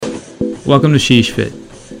Welcome to Sheesh Fit,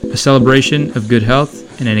 a celebration of good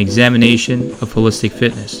health and an examination of holistic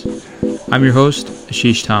fitness. I'm your host,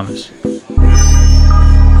 Ashish Thomas.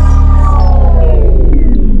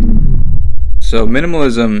 So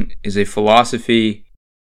minimalism is a philosophy,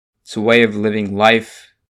 it's a way of living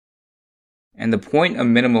life, and the point of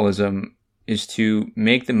minimalism is to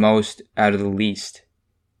make the most out of the least.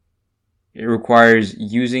 It requires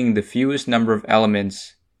using the fewest number of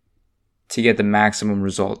elements to get the maximum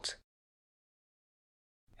result.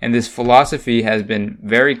 And this philosophy has been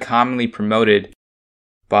very commonly promoted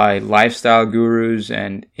by lifestyle gurus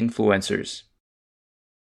and influencers.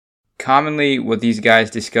 Commonly, what these guys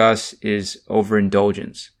discuss is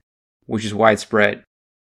overindulgence, which is widespread.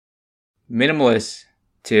 Minimalists,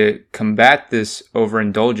 to combat this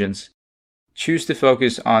overindulgence, choose to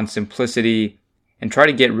focus on simplicity and try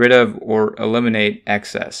to get rid of or eliminate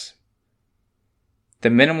excess. The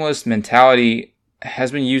minimalist mentality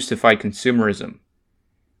has been used to fight consumerism,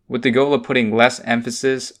 with the goal of putting less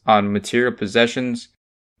emphasis on material possessions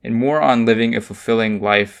and more on living a fulfilling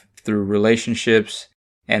life through relationships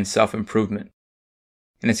and self-improvement.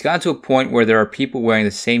 And it's gotten to a point where there are people wearing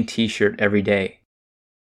the same t-shirt every day.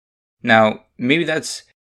 Now, maybe that's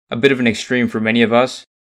a bit of an extreme for many of us,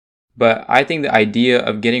 but I think the idea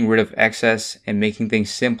of getting rid of excess and making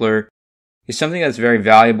things simpler is something that's very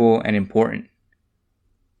valuable and important.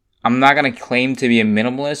 I'm not going to claim to be a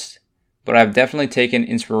minimalist, but I've definitely taken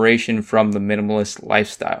inspiration from the minimalist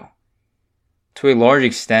lifestyle. To a large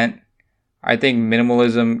extent, I think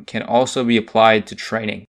minimalism can also be applied to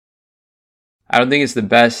training. I don't think it's the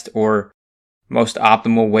best or most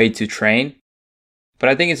optimal way to train, but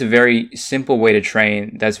I think it's a very simple way to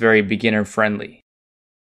train that's very beginner friendly.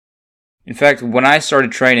 In fact, when I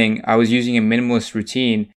started training, I was using a minimalist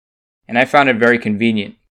routine and I found it very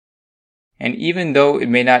convenient. And even though it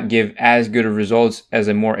may not give as good of results as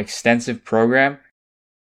a more extensive program,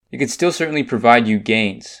 it can still certainly provide you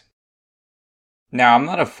gains. Now, I'm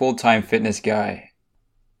not a full-time fitness guy.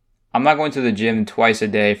 I'm not going to the gym twice a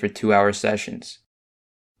day for 2-hour sessions.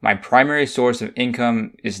 My primary source of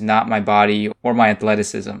income is not my body or my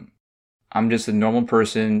athleticism. I'm just a normal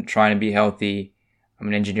person trying to be healthy. I'm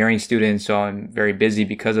an engineering student, so I'm very busy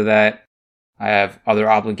because of that. I have other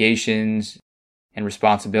obligations and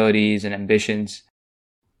responsibilities and ambitions.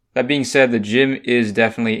 That being said, the gym is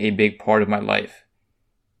definitely a big part of my life.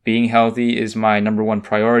 Being healthy is my number one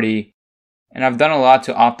priority, and I've done a lot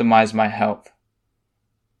to optimize my health.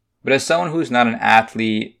 But as someone who's not an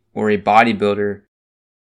athlete or a bodybuilder,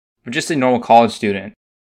 but just a normal college student,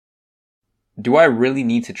 do I really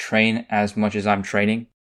need to train as much as I'm training?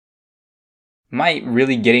 Am I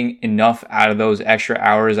really getting enough out of those extra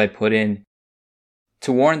hours I put in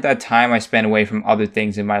to warrant that time I spend away from other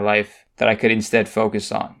things in my life that I could instead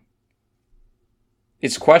focus on?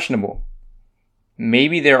 It's questionable.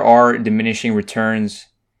 Maybe there are diminishing returns,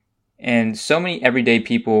 and so many everyday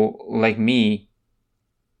people like me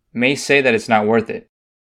may say that it's not worth it.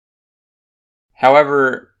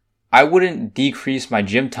 However, I wouldn't decrease my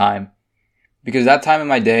gym time because that time in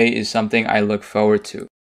my day is something I look forward to.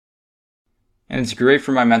 And it's great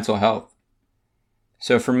for my mental health.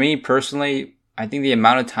 So for me personally, I think the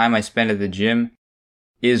amount of time I spend at the gym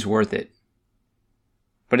is worth it.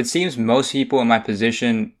 But it seems most people in my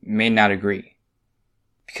position may not agree.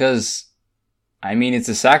 Because, it's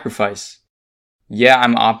a sacrifice. Yeah,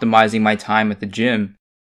 I'm optimizing my time at the gym,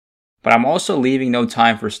 but I'm also leaving no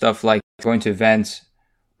time for stuff like going to events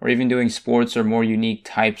or even doing sports or more unique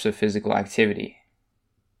types of physical activity.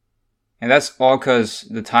 And that's all because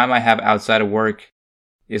the time I have outside of work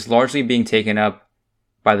is largely being taken up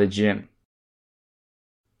by the gym.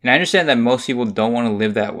 And I understand that most people don't want to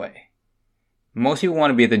live that way. Most people want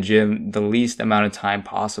to be at the gym the least amount of time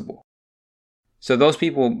possible. So those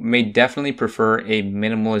people may definitely prefer a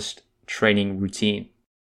minimalist training routine.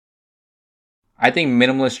 I think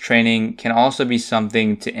minimalist training can also be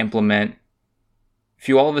something to implement if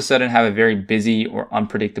you all of a sudden have a very busy or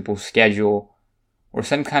unpredictable schedule or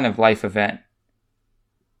some kind of life event.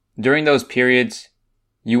 During those periods,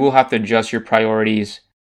 you will have to adjust your priorities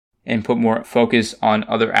and put more focus on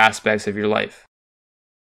other aspects of your life.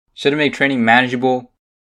 So to make training manageable,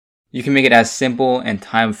 you can make it as simple and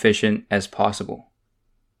time efficient as possible.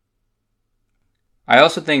 I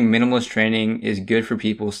also think minimalist training is good for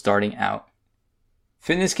people starting out.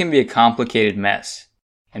 Fitness can be a complicated mess,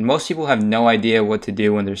 and most people have no idea what to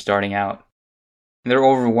do when they're starting out. They're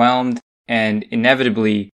overwhelmed and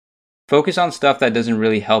inevitably focus on stuff that doesn't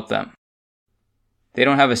really help them. They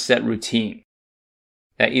don't have a set routine.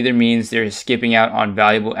 That either means they're skipping out on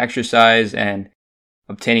valuable exercise and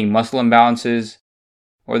obtaining muscle imbalances,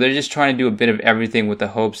 or they're just trying to do a bit of everything with the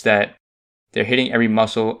hopes that they're hitting every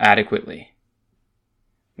muscle adequately.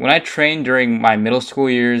 When I trained during my middle school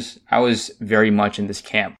years, I was very much in this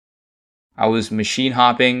camp. I was machine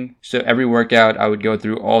hopping, so every workout I would go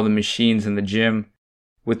through all the machines in the gym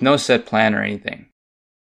with no set plan or anything.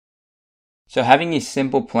 So having a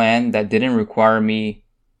simple plan that didn't require me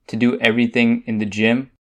to do everything in the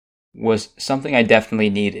gym was something I definitely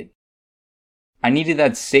needed. I needed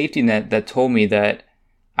that safety net that told me that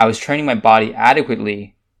I was training my body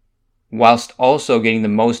adequately whilst also getting the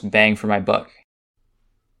most bang for my buck.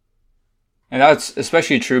 And that's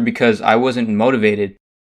especially true because I wasn't motivated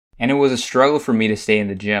and it was a struggle for me to stay in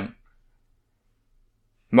the gym.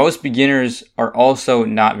 Most beginners are also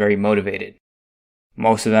not very motivated.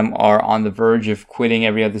 Most of them are on the verge of quitting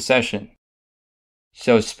every other session.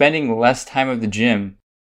 So spending less time at the gym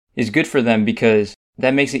is good for them because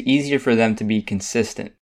that makes it easier for them to be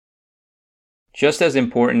consistent. Just as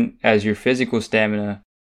important as your physical stamina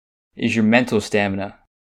is your mental stamina.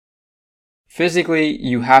 Physically,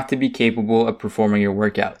 you have to be capable of performing your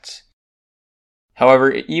workouts.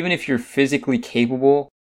 However, even if you're physically capable,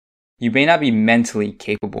 you may not be mentally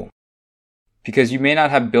capable because you may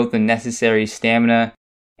not have built the necessary stamina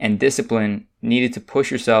and discipline needed to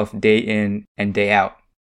push yourself day in and day out.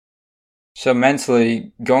 So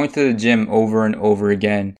mentally, going to the gym over and over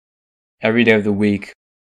again every day of the week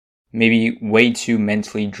may be way too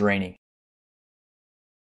mentally draining.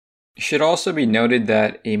 It should also be noted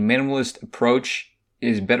that a minimalist approach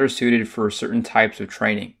is better suited for certain types of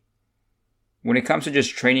training. When it comes to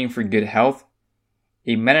just training for good health,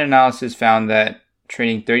 a meta-analysis found that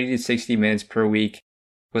training 30 to 60 minutes per week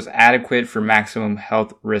was adequate for maximum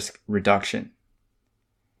health risk reduction.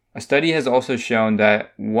 A study has also shown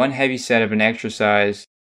that one heavy set of an exercise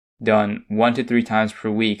done 1 to 3 times per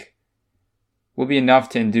week will be enough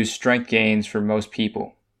to induce strength gains for most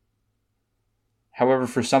people. However,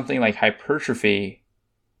 for something like hypertrophy,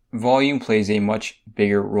 volume plays a much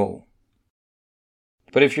bigger role.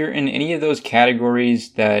 But if you're in any of those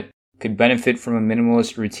categories that could benefit from a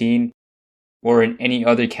minimalist routine, or in any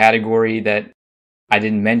other category that I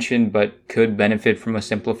didn't mention but could benefit from a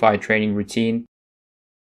simplified training routine,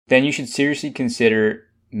 then you should seriously consider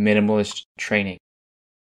minimalist training.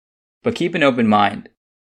 But keep an open mind.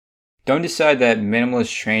 Don't decide that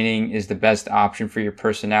minimalist training is the best option for your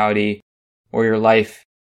personality or your life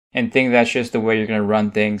and think that's just the way you're going to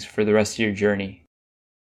run things for the rest of your journey.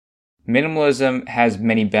 Minimalism has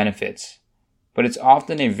many benefits, but it's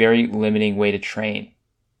often a very limiting way to train.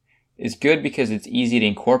 It's good because it's easy to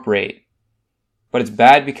incorporate, but it's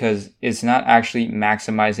bad because it's not actually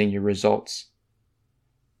maximizing your results.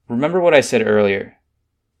 Remember what I said earlier.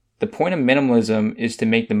 The point of minimalism is to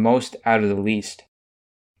make the most out of the least.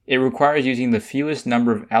 It requires using the fewest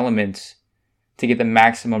number of elements to get the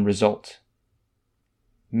maximum result.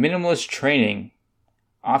 Minimalist training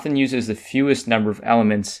often uses the fewest number of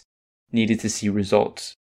elements needed to see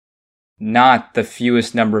results, not the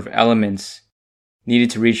fewest number of elements needed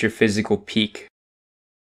to reach your physical peak.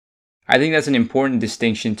 I think that's an important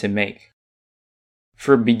distinction to make.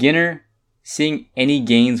 For a beginner, seeing any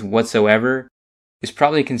gains whatsoever is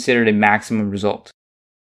probably considered a maximum result.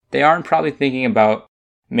 They aren't probably thinking about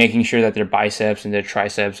making sure that their biceps and their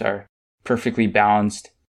triceps are perfectly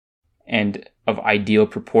balanced and of ideal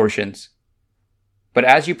proportions. But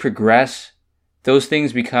as you progress, those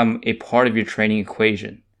things become a part of your training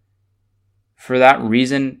equation. For that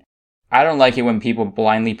reason, I don't like it when people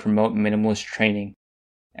blindly promote minimalist training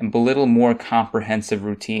and belittle more comprehensive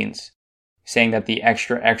routines, saying that the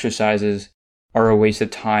extra exercises are a waste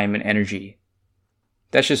of time and energy.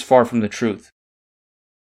 That's just far from the truth.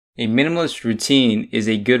 A minimalist routine is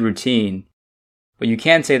a good routine, but you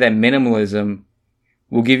can't say that minimalism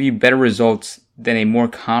will give you better results than a more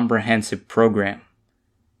comprehensive program.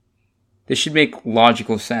 This should make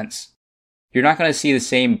logical sense. You're not going to see the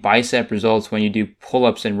same bicep results when you do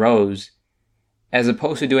pull-ups and rows, as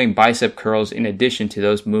opposed to doing bicep curls in addition to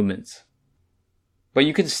those movements. But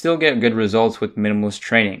you can still get good results with minimalist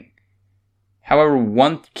training. However,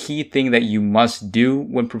 one key thing that you must do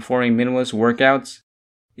when performing minimalist workouts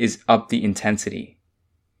is up the intensity.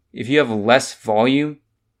 If you have less volume,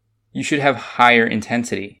 you should have higher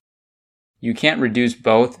intensity. You can't reduce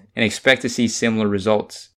both and expect to see similar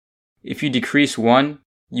results. If you decrease one,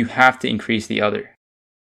 you have to increase the other.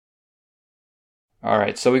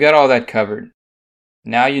 Alright, so we got all that covered.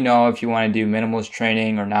 Now you know if you want to do minimalist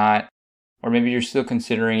training or not, or maybe you're still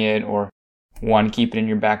considering it or want to keep it in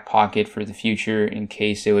your back pocket for the future in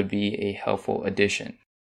case it would be a helpful addition.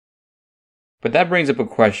 But that brings up a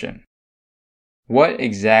question. What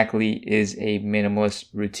exactly is a minimalist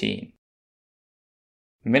routine?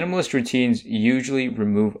 Minimalist routines usually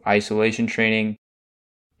remove isolation training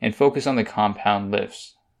and focus on the compound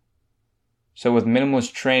lifts. So with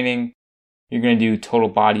minimalist training, you're going to do total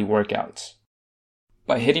body workouts.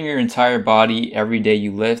 By hitting your entire body every day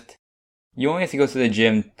you lift, you only have to go to the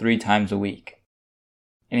gym 3 times a week.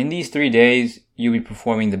 And in these 3 days, you'll be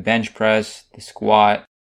performing the bench press, the squat,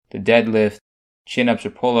 the deadlift, chin-ups or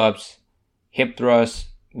pull-ups, hip thrusts,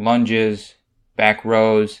 lunges, back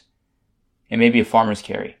rows, and maybe a farmer's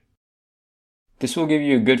carry. This will give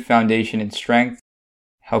you a good foundation in strength,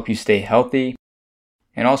 help you stay healthy,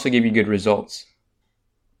 and also give you good results.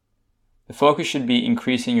 The focus should be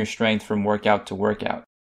increasing your strength from workout to workout,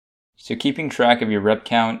 so keeping track of your rep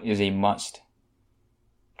count is a must.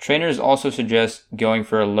 Trainers also suggest going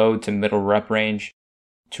for a low to middle rep range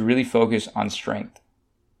to really focus on strength.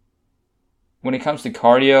 When it comes to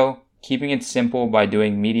cardio, keeping it simple by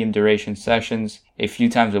doing medium duration sessions a few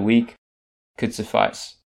times a week could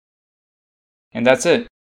suffice. And that's it.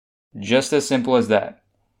 Just as simple as that.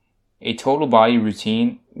 A total body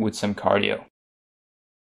routine with some cardio.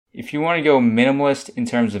 If you want to go minimalist in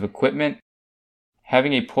terms of equipment,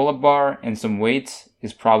 having a pull-up bar and some weights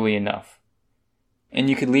is probably enough. And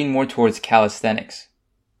you could lean more towards calisthenics.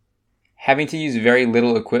 Having to use very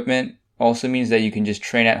little equipment also means that you can just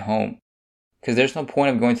train at home, because there's no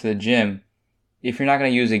point of going to the gym if you're not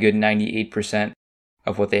going to use a good 98%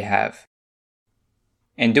 of what they have.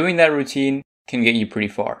 And doing that routine can get you pretty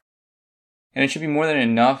far. And it should be more than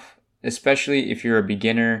enough, especially if you're a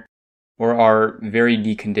beginner or are very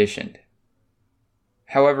deconditioned.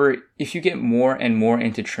 However, if you get more and more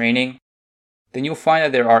into training, then you'll find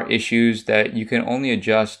that there are issues that you can only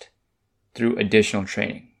adjust through additional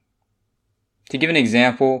training. To give an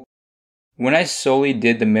example, when I solely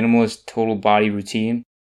did the minimalist total body routine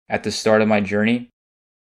at the start of my journey,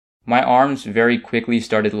 my arms very quickly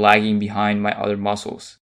started lagging behind my other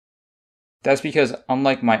muscles. That's because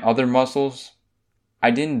unlike my other muscles,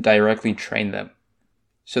 I didn't directly train them,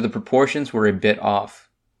 so the proportions were a bit off.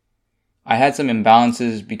 I had some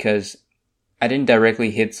imbalances because I didn't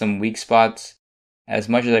directly hit some weak spots as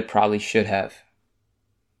much as I probably should have.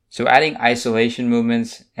 So adding isolation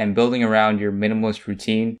movements and building around your minimalist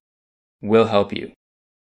routine will help you.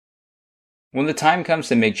 When the time comes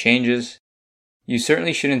to make changes, you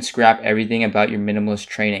certainly shouldn't scrap everything about your minimalist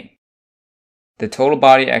training. The total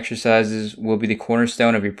body exercises will be the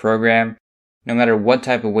cornerstone of your program, no matter what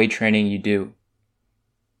type of weight training you do.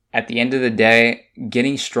 At the end of the day,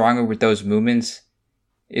 getting stronger with those movements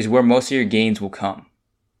is where most of your gains will come.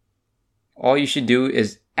 All you should do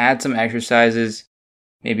is add some exercises,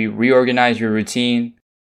 maybe reorganize your routine,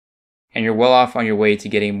 and you're well off on your way to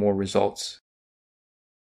getting more results.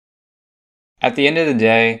 At the end of the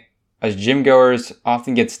day, us gym goers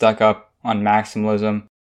often get stuck up on maximalism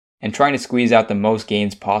and trying to squeeze out the most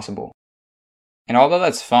gains possible. And although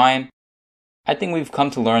that's fine, I think we've come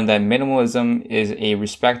to learn that minimalism is a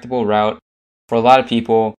respectable route for a lot of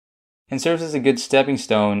people and serves as a good stepping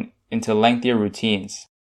stone into lengthier routines.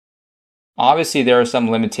 Obviously, there are some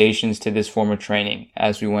limitations to this form of training,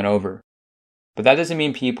 as we went over, but that doesn't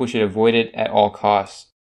mean people should avoid it at all costs.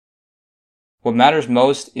 What matters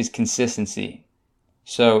most is consistency.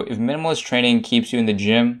 So if minimalist training keeps you in the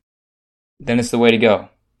gym, then it's the way to go.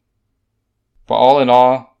 But all in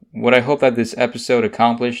all, what I hope that this episode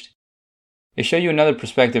accomplished is show you another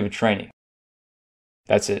perspective of training.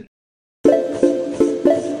 That's it.